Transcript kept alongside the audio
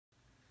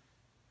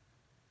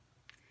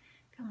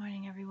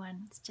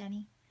everyone, it's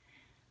Jenny.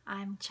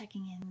 I'm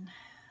checking in.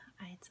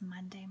 It's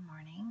Monday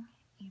morning,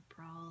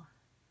 April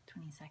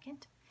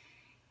 22nd,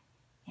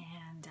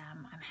 and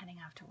I'm heading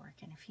off to work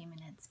in a few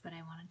minutes, but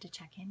I wanted to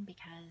check in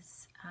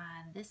because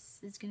this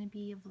is going to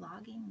be a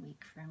vlogging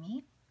week for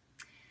me.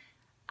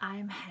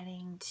 I'm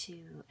heading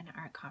to an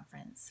art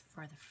conference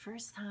for the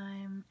first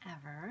time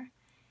ever,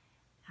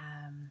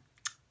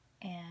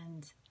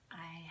 and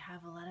I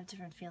have a lot of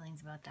different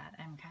feelings about that.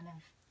 I'm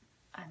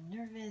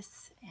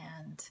nervous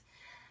and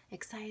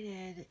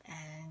excited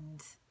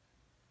and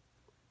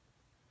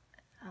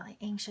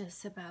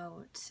anxious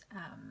about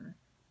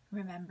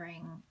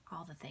remembering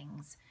all the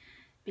things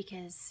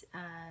because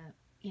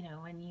you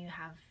know, when you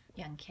have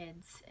young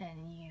kids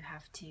and you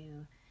have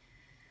to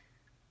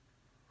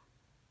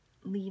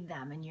leave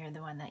them and you're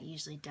the one that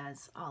usually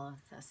does all of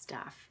the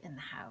stuff in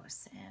the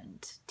house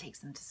and takes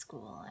them to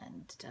school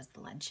and does the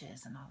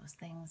lunches and all those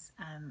things,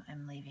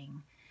 I'm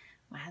leaving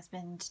my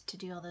husband to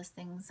do all those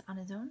things on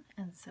his own,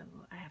 and so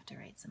I have to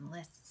write some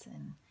lists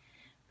and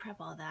prep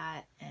all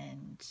that,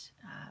 and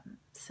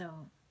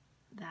so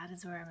that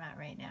is where I'm at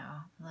right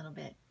now. A little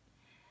bit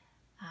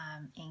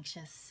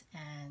anxious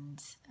and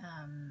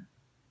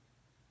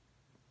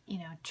you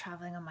know,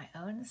 traveling on my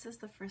own. This is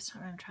the first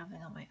time I'm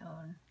traveling on my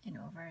own in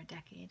over a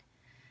decade.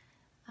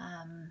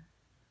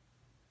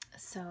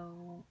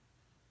 So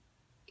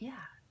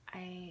yeah,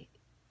 I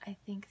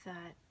think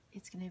that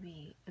it's going to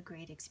be a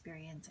great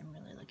experience. I'm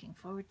really looking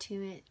forward to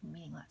it,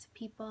 meeting lots of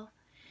people.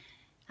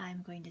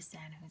 I'm going to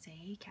San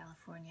Jose,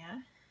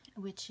 California,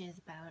 which is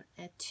about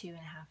a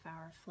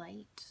 2.5-hour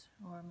flight,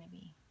 or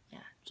maybe, yeah,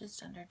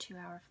 just under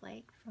 2-hour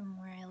flight from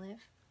where I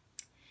live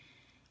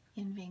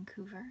in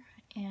Vancouver.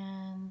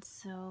 And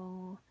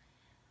so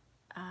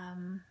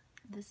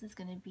this is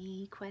going to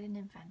be quite an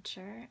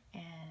adventure,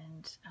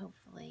 and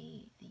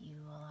hopefully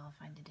you will all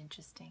find it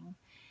interesting.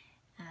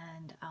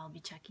 And I'll be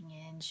checking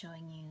in,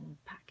 showing you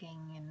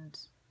packing and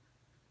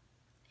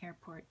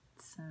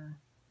airports and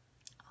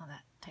all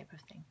that type of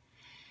thing.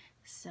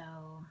 So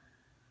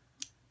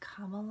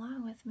come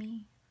along with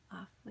me.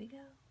 Off we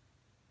go.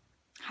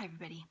 Hi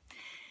everybody.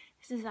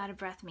 This is Out of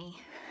Breath Me.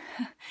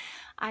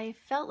 I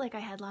felt like I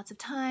had lots of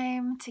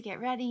time to get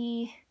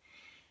ready,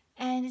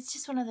 and it's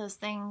just one of those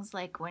things,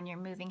 like when you're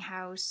moving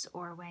house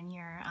or when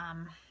you're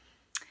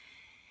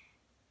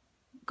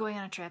going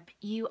on a trip,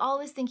 you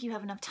always think you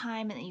have enough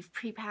time and that you've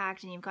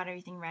pre-packed and you've got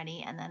everything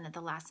ready, and then at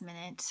the last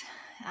minute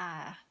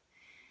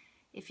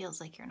it feels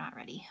like you're not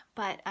ready.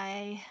 But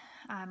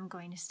I'm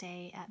going to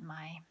stay at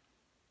my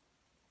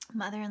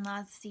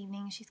mother-in-law's this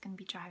evening. She's going to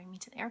be driving me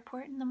to the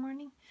airport in the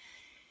morning,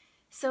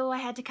 so I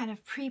had to kind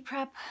of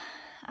pre-prep,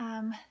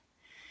 and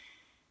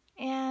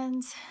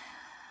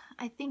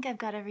I think I've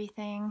got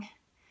everything.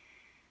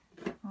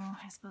 Oh,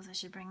 I suppose I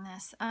should bring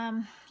this.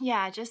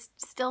 Yeah, just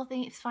still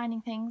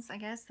finding things, I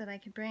guess, that I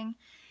could bring,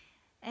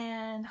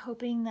 and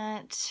hoping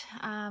that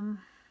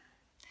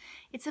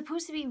it's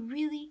supposed to be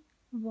really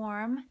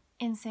warm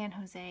in San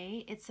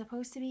Jose. It's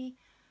supposed to be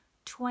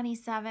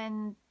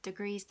 27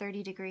 degrees,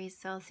 30 degrees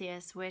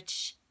Celsius,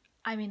 which,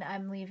 I mean,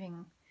 I'm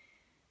leaving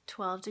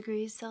 12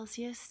 degrees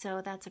Celsius,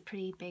 so that's a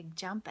pretty big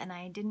jump, and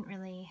I didn't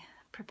really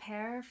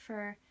prepare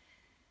for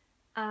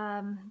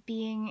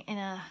being in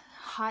a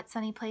hot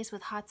sunny place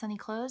with hot sunny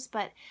clothes.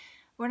 But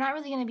we're not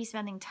really going to be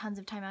spending tons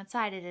of time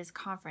outside. It is a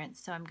conference,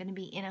 so I'm going to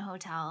be in a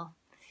hotel,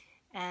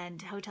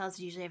 and hotels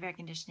usually have air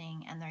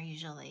conditioning and they're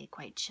usually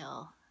quite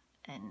chill,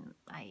 and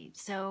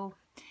so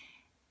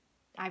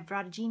I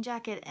brought a jean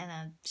jacket and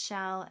a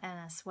shell and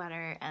a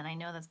sweater, and I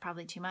know that's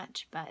probably too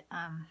much, but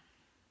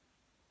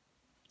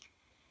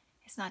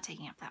it's not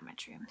taking up that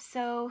much room.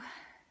 So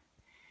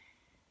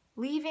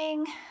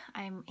leaving,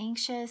 I'm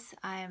anxious.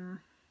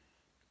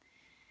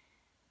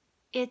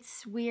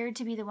 It's weird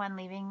to be the one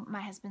leaving.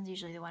 My husband's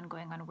usually the one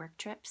going on work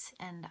trips,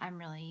 and I'm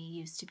really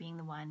used to being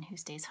the one who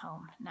stays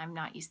home. And I'm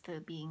not used to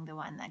being the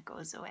one that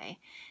goes away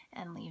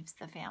and leaves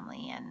the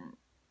family and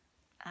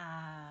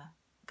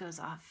goes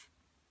off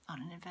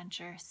on an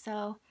adventure.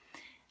 So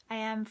I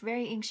am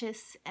very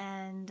anxious,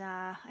 and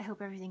I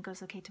hope everything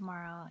goes okay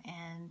tomorrow.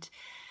 And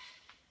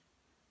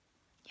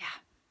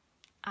yeah,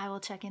 I will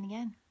check in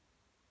again.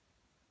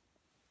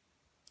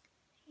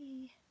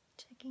 Hey,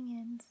 checking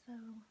in. So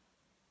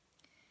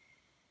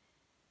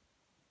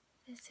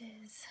this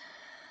is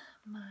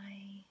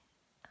my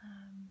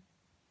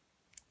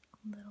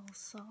little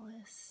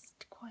solace,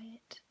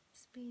 quiet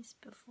space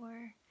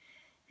before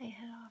I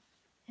head off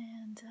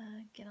and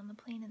get on the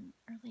plane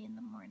early in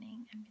the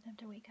morning. I'm gonna have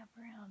to wake up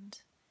around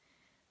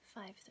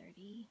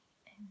 5:30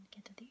 and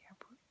get to the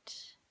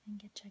airport and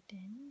get checked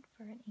in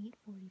for an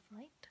 8:40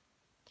 flight.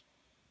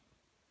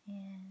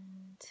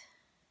 And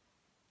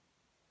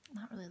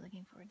not really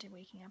looking forward to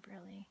waking up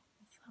early.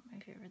 It's not my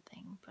favorite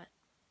thing, but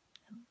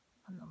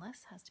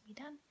nonetheless has to be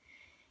done.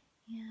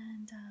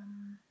 And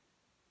I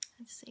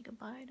have to say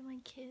goodbye to my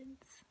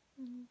kids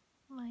and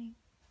my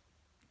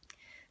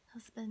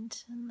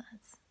husband, and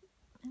that's,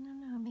 I don't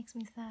know, it makes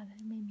me sad.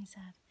 It made me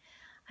sad.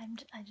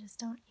 I just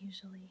don't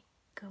usually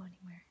go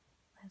anywhere,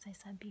 as I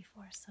said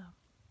before, so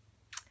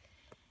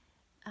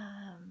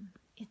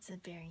it's a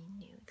very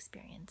new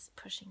experience,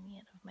 pushing me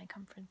out of my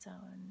comfort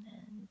zone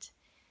and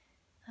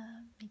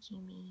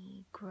making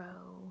me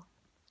grow.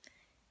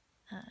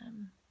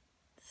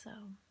 So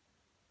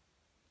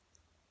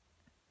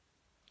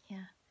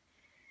yeah,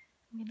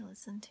 I'm going to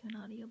listen to an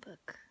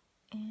audiobook.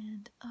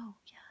 And oh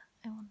yeah,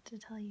 I wanted to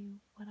tell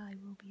you what I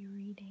will be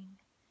reading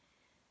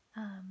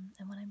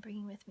and what I'm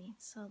bringing with me.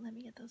 So let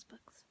me get those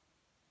books.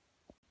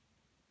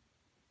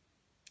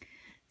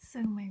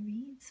 So my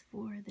reads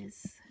for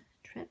this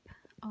trip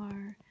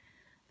are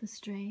The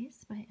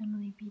Strays by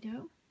Emily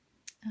Bitto,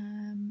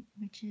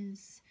 which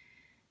is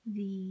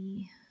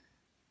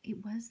it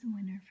was the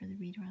winner for the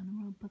Read Around the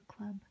World Book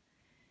Club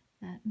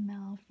that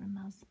Mel from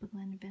Mel's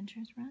Bookland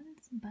Adventures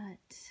runs,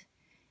 but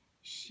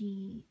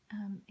she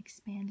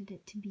expanded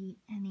it to be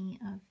any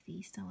of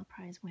the Stella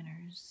Prize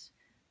winners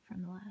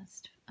from the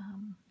last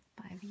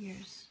 5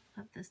 years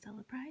of the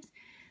Stella Prize.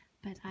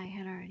 But I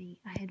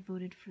had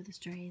voted for The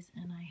Strays,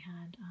 and I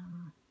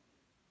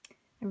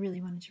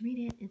really wanted to read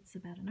it. It's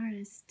about an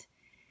artist,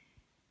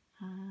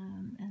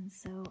 and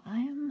so I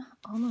am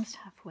almost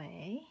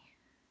halfway.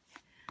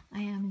 I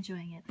am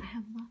enjoying it. I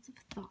have lots of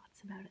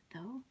thoughts about it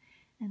though,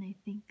 and I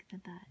think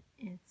that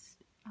it's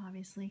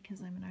obviously because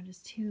I'm an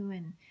artist too,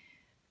 and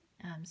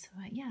so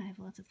yeah, I have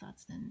lots of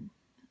thoughts, and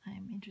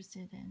I'm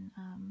interested in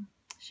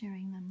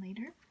sharing them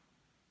later.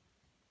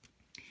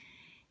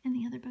 And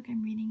the other book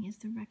I'm reading is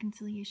The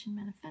Reconciliation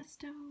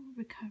Manifesto,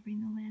 Recovering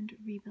the Land,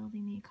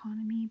 Rebuilding the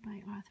Economy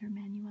by Arthur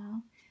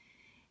Manuel.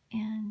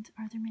 And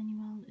Arthur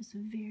Manuel is was a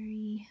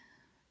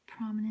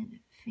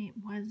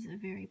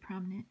very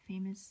prominent,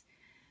 famous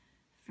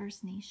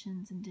First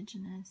Nations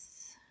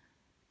Indigenous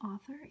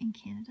author in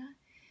Canada.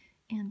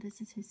 And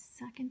this is his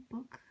second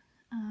book.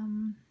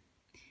 And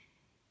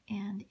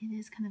it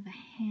is kind of a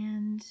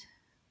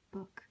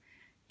handbook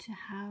to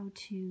how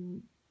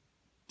to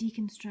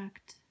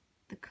deconstruct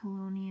the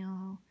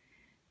colonial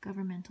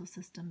governmental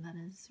system that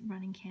is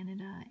running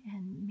Canada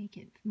and make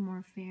it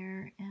more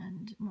fair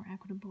and more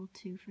equitable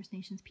to First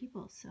Nations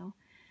people. So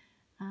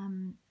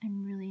I'm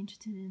really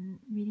interested in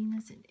reading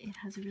this. It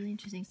has a really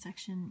interesting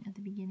section at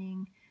the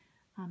beginning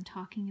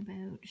talking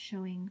about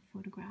showing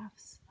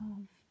photographs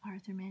of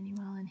Arthur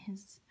Manuel and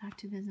his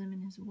activism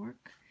and his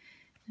work.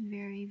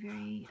 Very,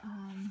 very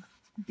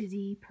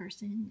busy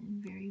person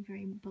and very,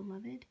 very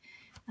beloved.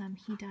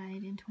 He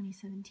died in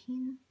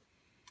 2017.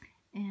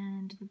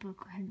 And the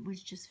book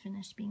was just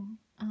finished being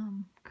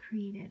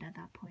created at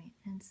that point.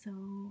 And so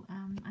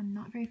I'm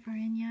not very far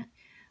in yet,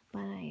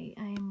 but I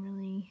am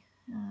really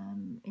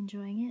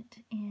enjoying it.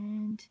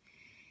 And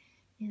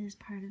it is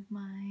part of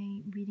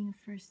my reading of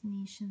First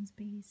Nations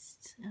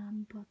based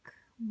book,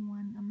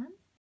 one a month.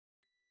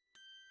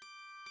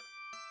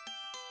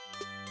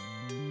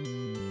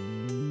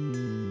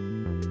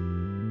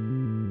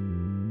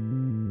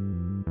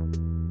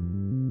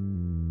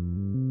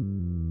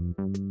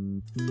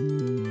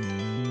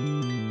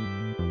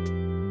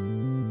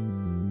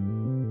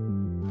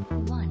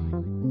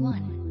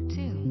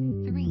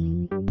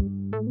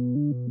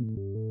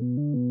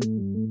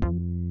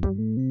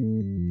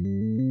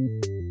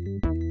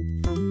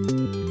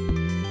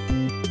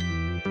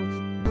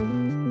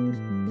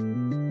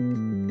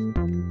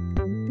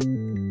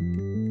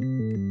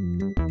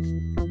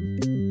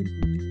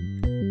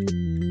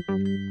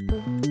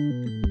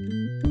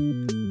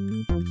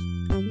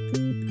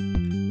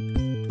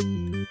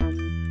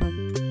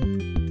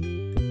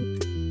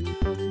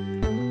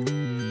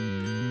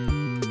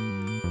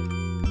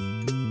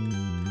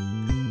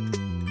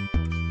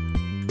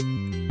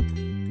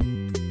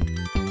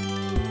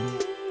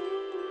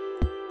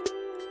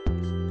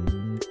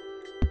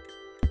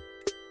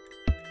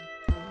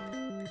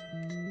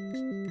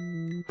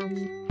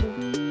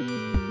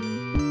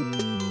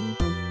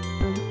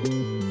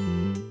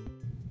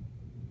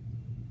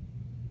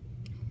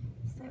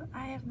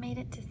 I have made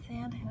it to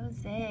San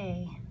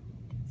Jose.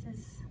 This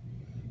is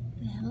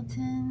the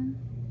Hilton.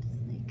 It's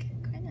like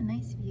quite a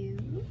nice view.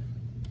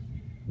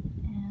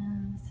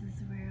 And this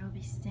is where I'll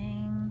be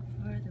staying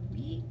for the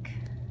week.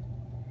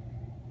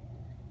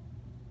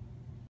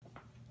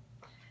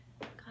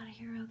 Got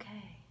here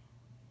okay.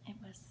 It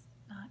was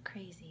not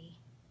crazy,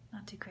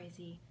 not too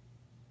crazy,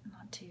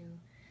 not too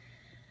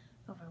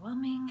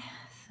overwhelming,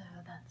 so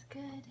that's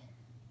good.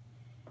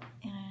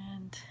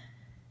 And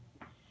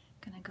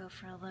gonna go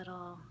for a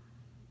little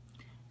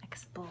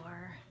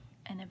explore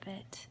in a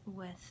bit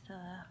with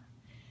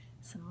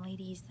some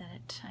ladies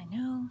that I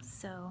know.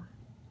 So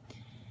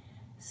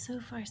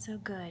far so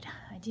good.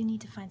 I do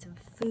need to find some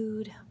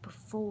food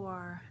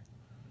before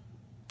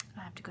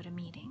I have to go to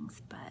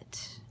meetings,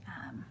 but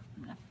I'm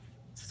gonna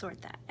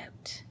sort that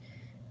out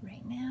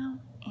right now,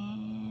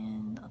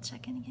 and I'll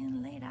check in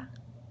again later.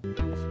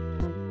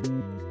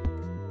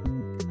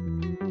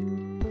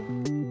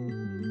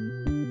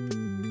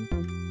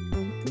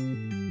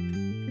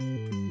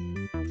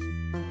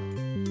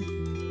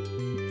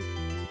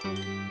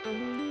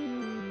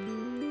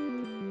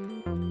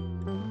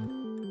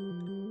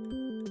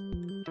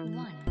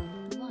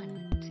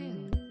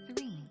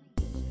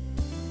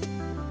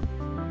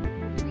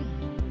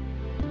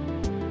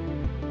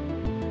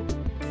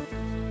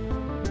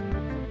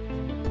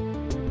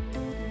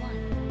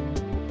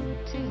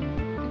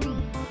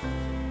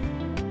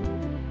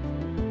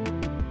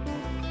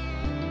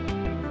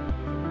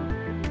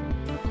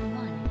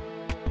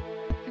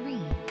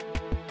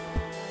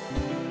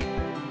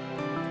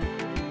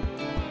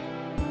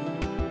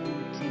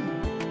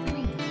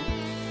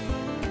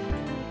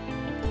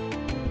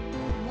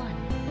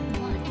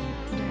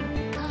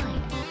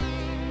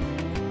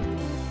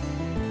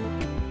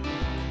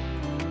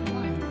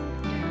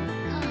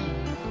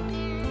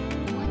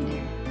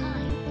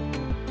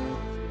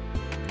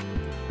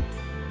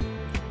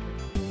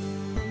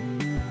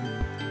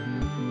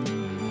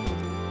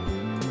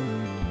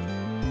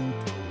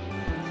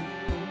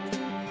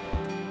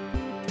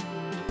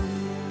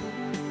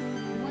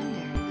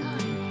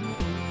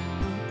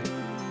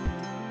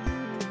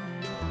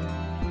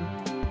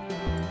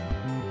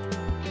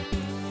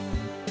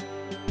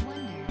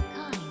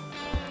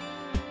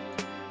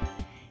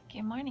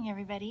 Thursday morning,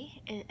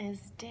 everybody. It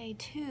is day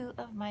 2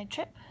 of my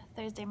trip,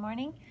 Thursday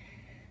morning.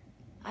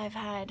 I've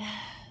had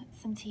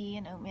some tea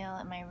and oatmeal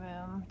in my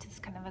room,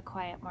 just kind of a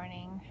quiet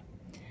morning.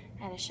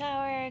 Had a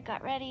shower,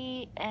 got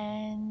ready,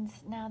 and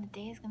now the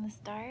day is gonna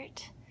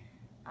start.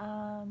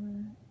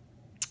 My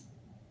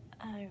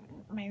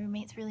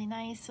roommate's really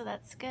nice, so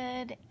that's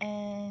good,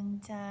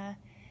 and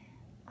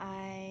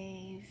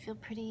I feel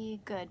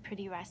pretty good,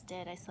 pretty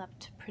rested. I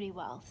slept pretty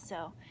well,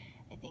 so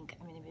I think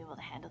I'm going to be able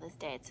to handle this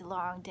day. It's a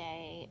long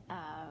day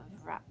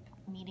of rep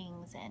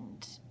meetings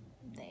and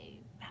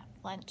they have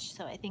lunch,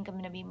 so I think I'm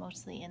going to be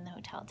mostly in the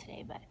hotel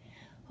today, but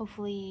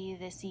hopefully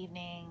this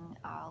evening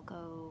I'll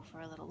go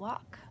for a little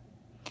walk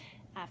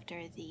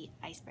after the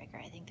icebreaker.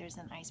 I think there's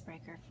an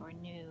icebreaker for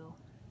new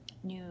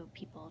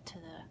people to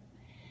the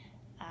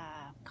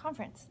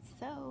conference,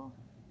 so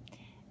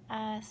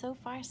so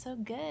far so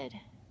good.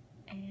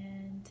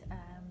 And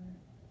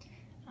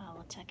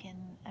we'll check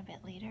in a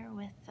bit later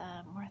with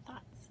more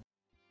thoughts.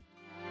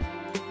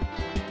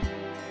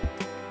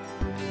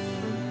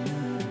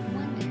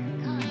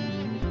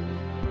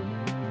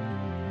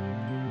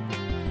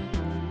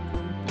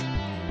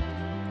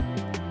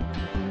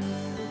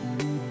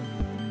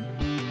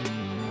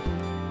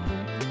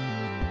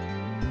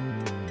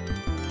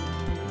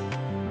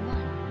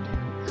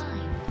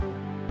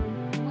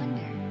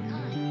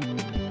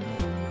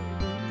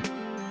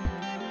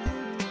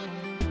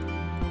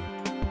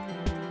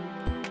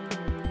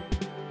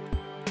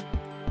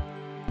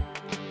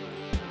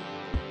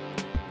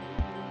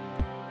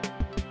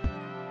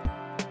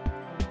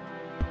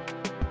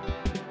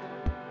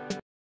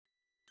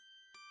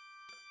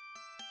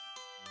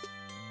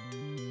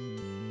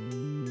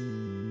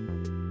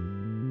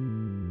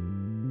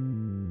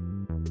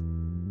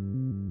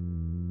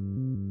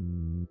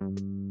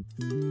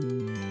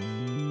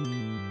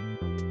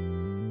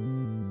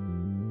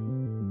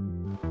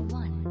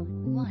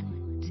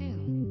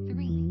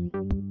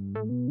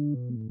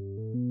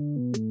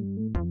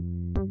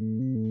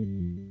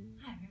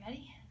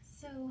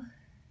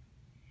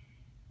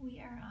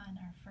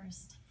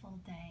 First full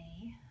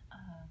day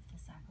of the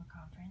SACWA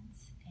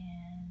conference,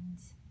 and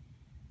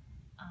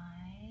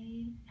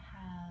I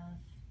have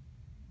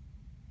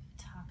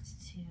talked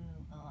to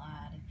a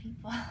lot of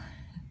people.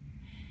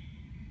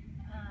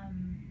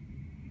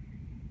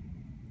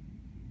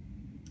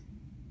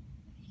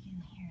 You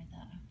can hear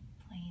the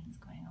planes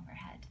going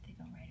overhead. They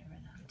go right over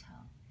the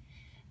hotel.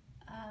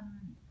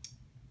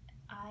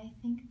 I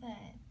think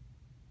that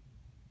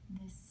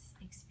this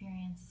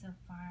experience so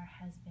far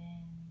has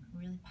been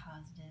really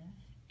positive,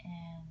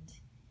 and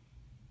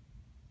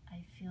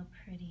I feel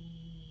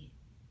pretty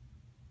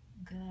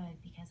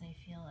good because I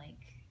feel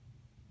like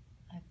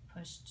I've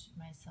pushed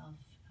myself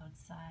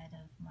outside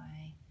of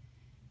my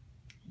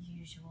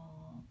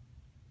usual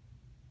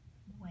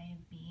way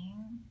of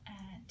being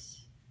at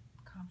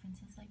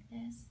conferences like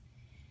this,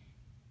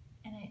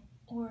 and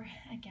or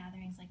at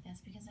gatherings like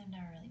this, because I've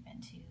never really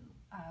been to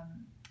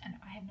and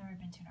I have never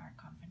been to an art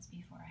conference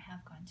before. I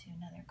have gone to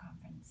another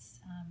conference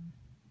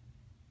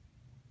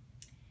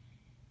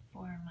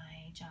for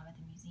my job at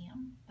the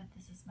museum, but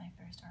this is my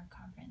first art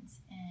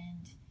conference,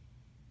 and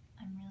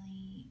I'm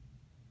really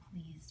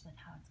pleased with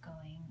how it's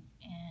going,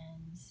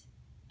 and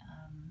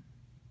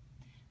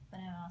but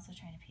I'm also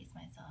trying to pace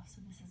myself,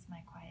 so this is my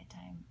quiet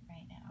time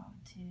right now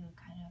to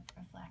kind of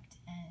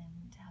reflect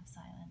and have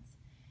silence,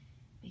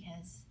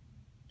 because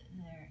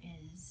there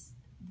is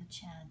the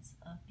chance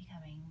of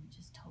becoming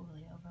just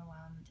totally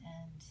overwhelmed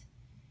and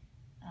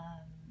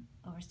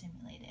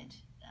overstimulated,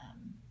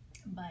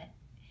 but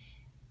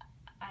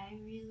I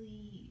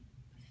really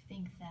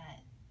think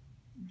that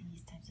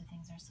these types of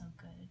things are so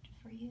good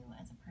for you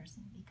as a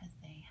person, because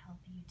they help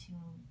you to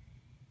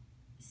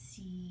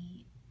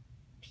see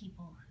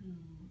people who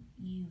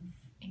you've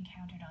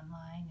encountered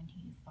online and who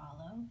you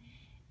follow,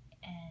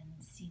 and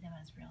see them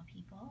as real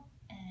people.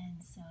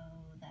 And so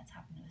that's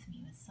happened with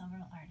me with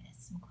several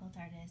artists, some quilt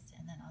artists,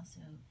 and then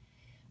also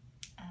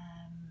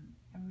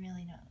a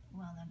really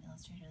well-known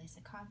illustrator,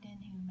 Lisa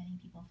Cogden, who many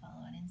people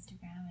follow on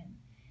Instagram, and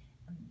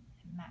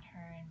met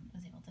her and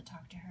was able to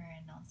talk to her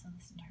and also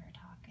listen to her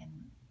talk,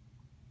 and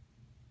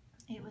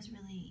it was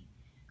really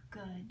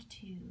good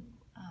to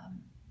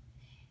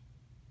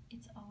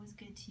it's always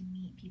good to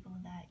meet people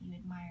that you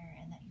admire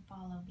and that you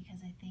follow,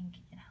 because I think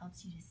it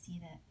helps you to see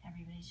that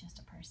everybody's just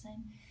a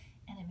person,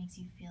 and it makes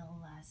you feel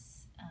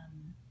less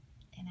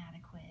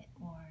inadequate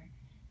or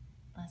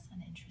less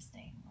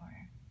uninteresting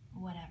or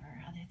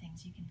whatever other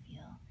things you can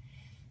feel.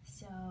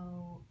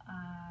 So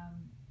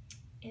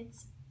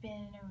it's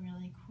been a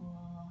really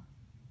cool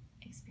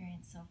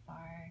experience so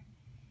far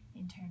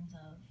in terms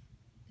of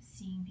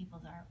seeing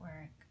people's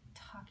artwork,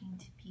 talking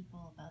to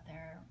people about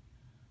their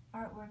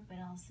artwork, but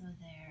also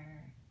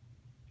their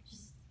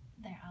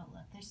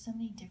outlook. There's so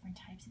many different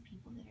types of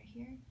people that are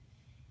here,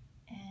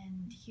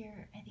 and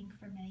here I think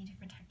for many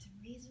different types of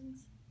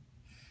reasons.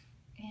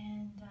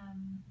 And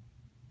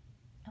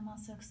I'm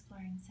also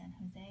exploring San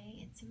Jose.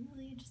 It's a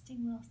really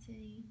interesting little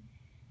city.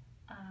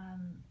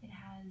 It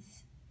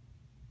has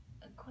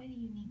quite a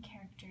unique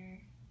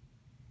character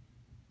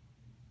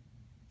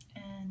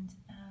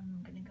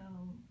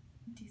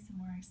do some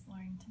more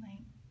exploring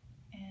tonight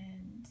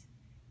and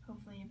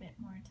hopefully a bit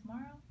more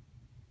tomorrow.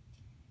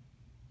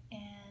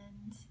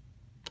 And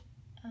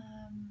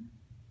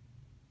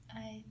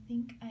I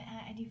think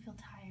I do feel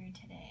tired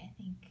today. I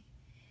think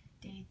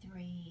day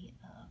 3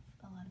 of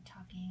a lot of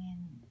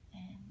talking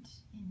and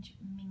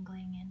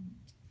mingling and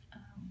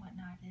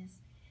whatnot is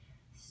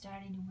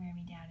starting to wear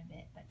me down a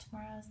bit. But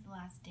tomorrow is the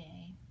last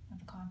day of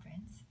the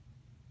conference.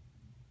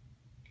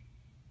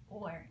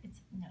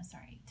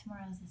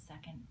 Tomorrow is the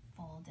second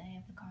full day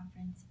of the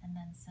conference, and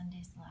then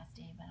Sunday's the last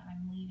day, but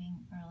I'm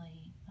leaving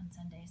early on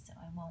Sunday, so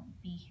I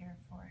won't be here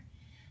for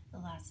the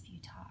last few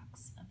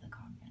talks of the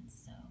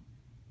conference. So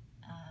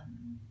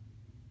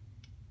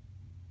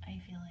I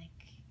feel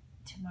like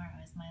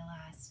tomorrow is my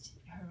last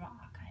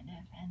hurrah, kind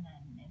of, and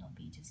then it'll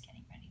be just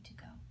getting ready to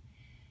go.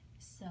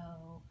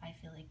 So I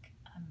feel like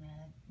I'm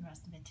gonna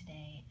rest a bit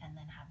today and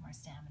then have more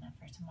stamina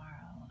for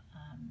tomorrow.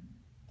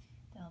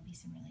 There'll be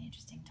some really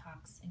interesting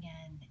talks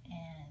again,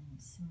 and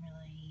some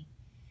really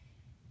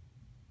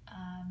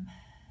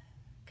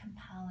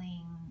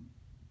compelling,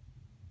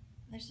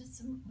 there's just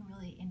some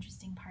really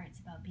interesting parts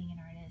about being an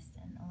artist,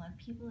 and a lot of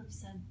people have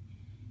said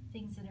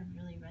things that have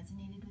really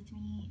resonated with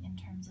me in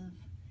terms of,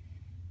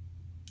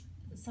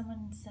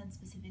 someone said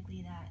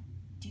specifically that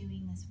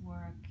doing this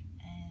work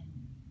and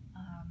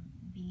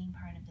being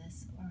part of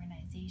this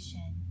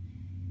organization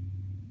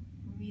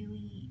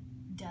really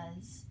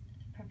does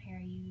prepare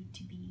you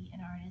to be an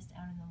artist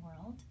out in the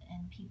world.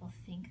 And people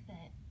think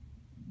that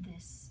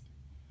this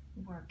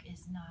work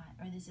is not,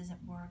 or this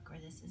isn't work, or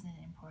this isn't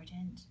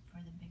important for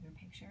the bigger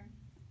picture,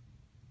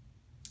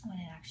 when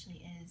it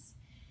actually is.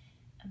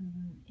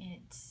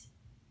 It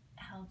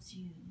helps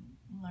you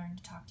learn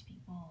to talk to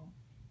people,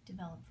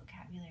 develop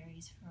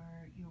vocabularies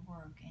for your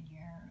work and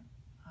your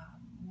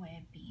way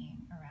of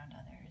being around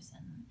others,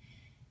 and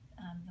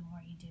the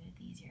more you do it,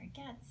 the easier it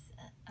gets.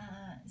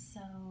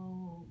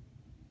 So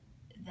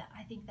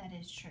I think that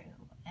is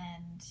true,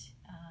 and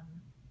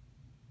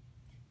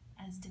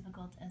as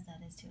difficult as that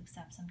is to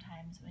accept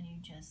sometimes, when you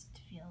just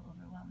feel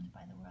overwhelmed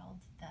by the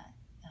world, that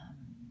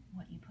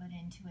what you put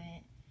into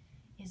it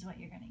is what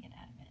you're going to get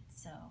out of it.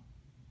 So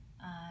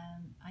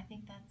I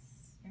think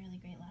that's a really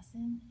great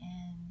lesson,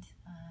 and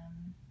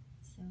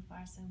so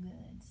far so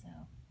good. So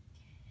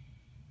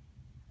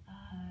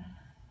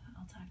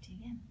I'll talk to you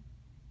again.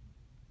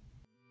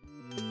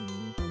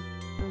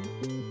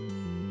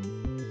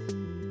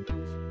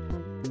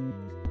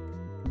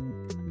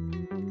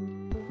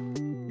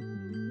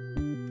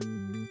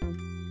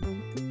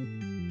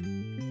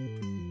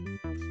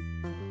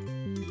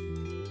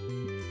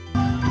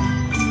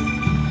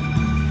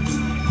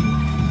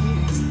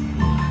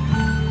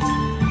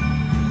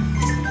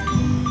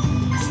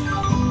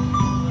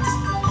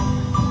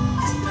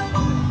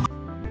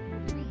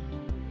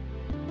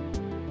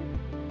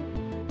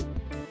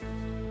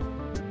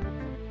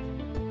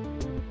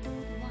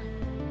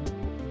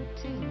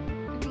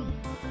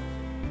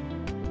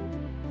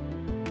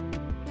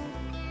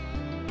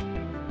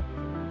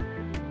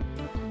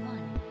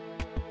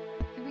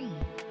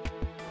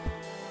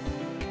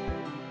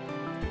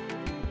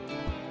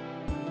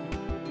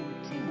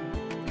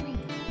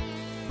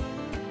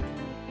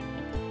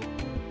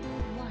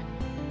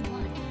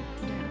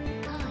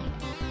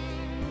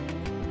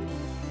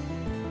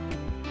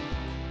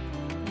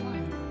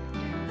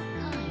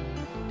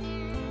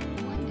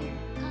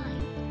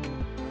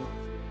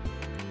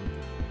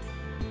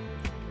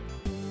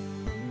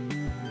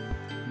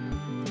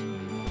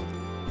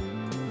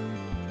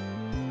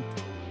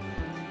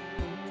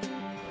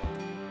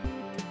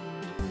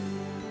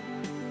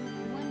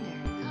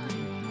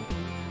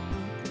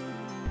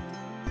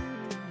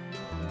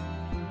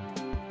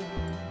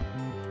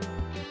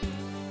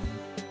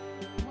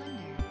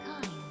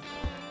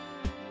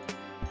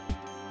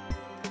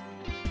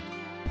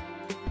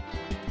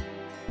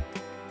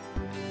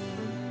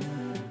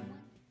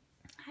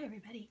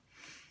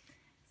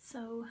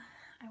 So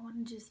I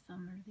want to just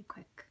film a really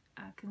quick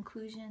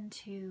conclusion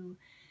to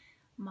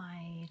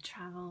my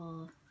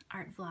travel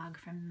art vlog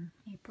from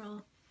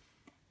April.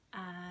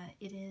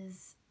 It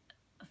is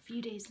a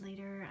few days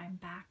later. I'm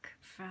back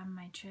from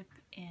my trip,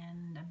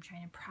 and I'm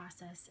trying to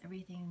process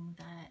everything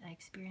that I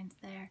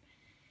experienced there,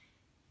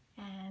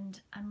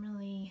 and I'm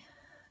really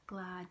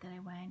glad that I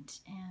went,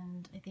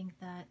 and I think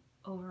that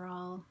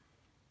overall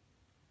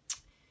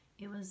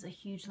it was a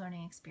huge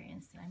learning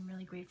experience that I'm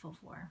really grateful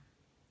for.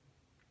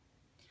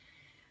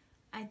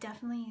 I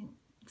definitely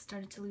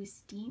started to lose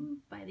steam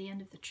by the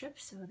end of the trip,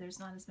 so there's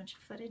not as much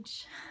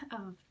footage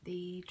of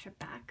the trip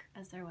back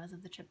as there was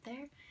of the trip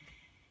there.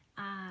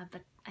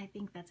 But I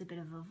think that's a bit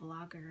of a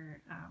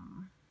vlogger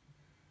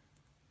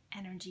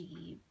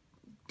energy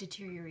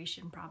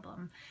deterioration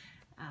problem,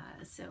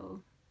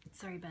 so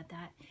sorry about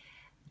that.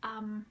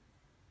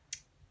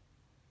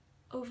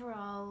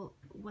 Overall,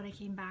 what I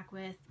came back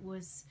with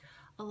was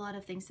a lot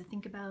of things to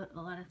think about,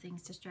 a lot of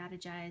things to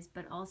strategize,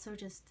 but also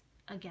just,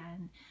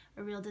 again,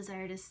 a real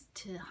desire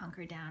to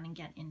hunker down and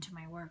get into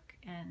my work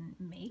and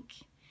make.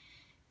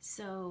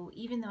 So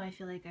even though I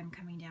feel like I'm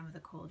coming down with a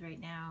cold right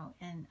now,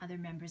 and other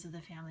members of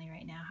the family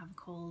right now have a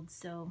cold,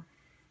 so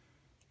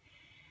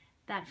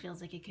that feels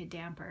like it could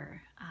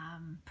damper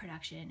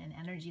production and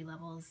energy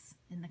levels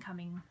in the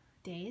coming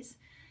days,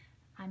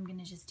 I'm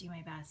gonna just do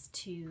my best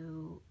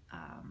to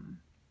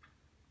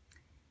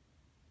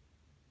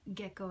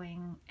get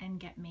going and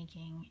get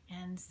making.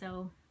 And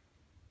so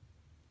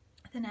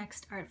the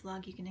next art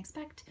vlog you can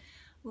expect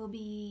will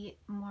be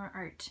more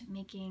art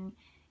making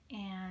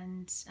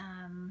and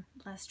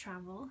less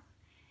travel.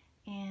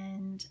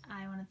 And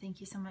I want to thank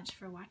you so much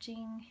for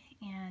watching,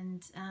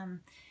 and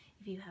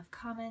if you have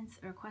comments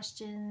or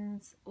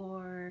questions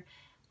or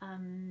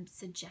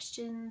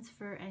suggestions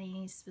for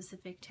any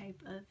specific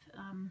type of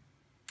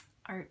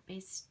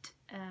art-based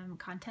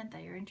content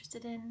that you're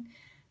interested in,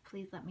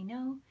 please let me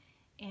know.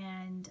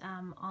 And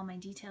all my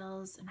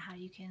details and how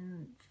you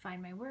can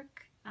find my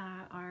work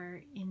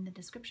are in the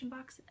description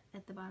box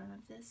at the bottom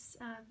of this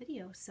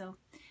video. So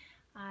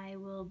I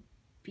will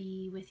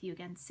be with you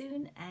again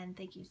soon, and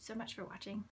thank you so much for watching.